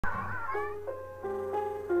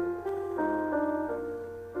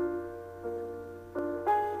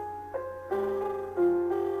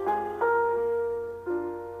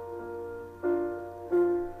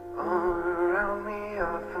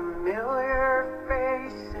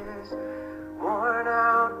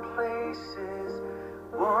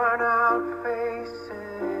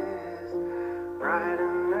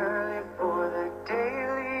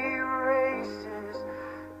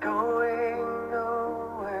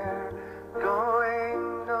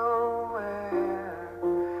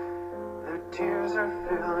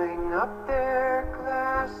up their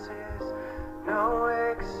glasses. No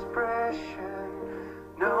expression,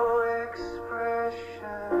 no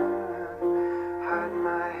expression. Hide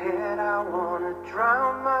my head, I wanna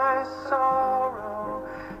drown my sorrow.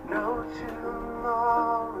 No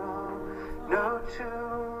tomorrow, no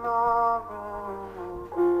tomorrow.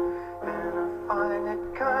 And I find it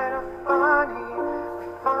kind of funny, I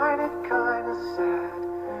find it kind of sad.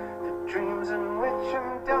 The dreams in which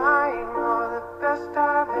I'm dying are the best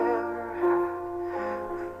I've ever had.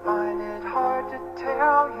 I find it hard to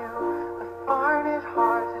tell you, I find it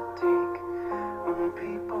hard to take. When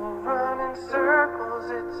people run in circles,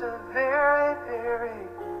 it's a very, very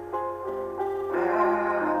mad.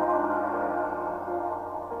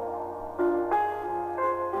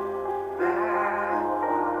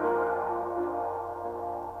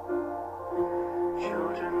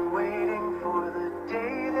 Children waiting for the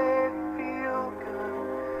day they feel good.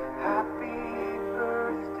 Happy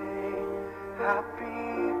birthday, happy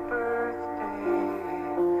birthday.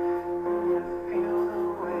 And I feel the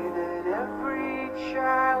way that every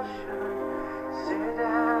child should. Sit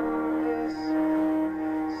and listen,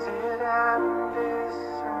 sit and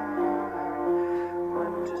listen.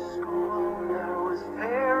 Went to school and I was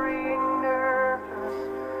very nervous.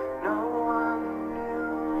 No one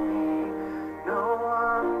knew me, no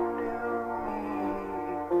one knew me.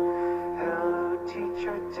 Hello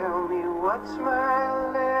teacher, tell me what's my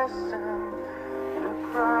lesson. Look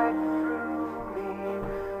right through me,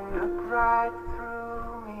 look right through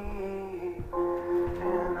me.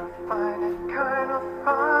 And I find it kind of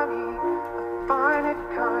funny, I find it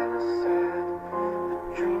kind of sad. The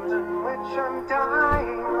dreams in which I'm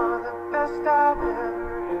dying are the best I've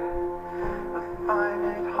ever had. I find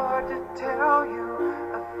it hard to tell you,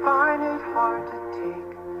 I find it hard to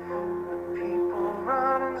take. When people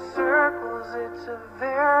run in circles, it's a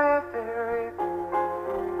very,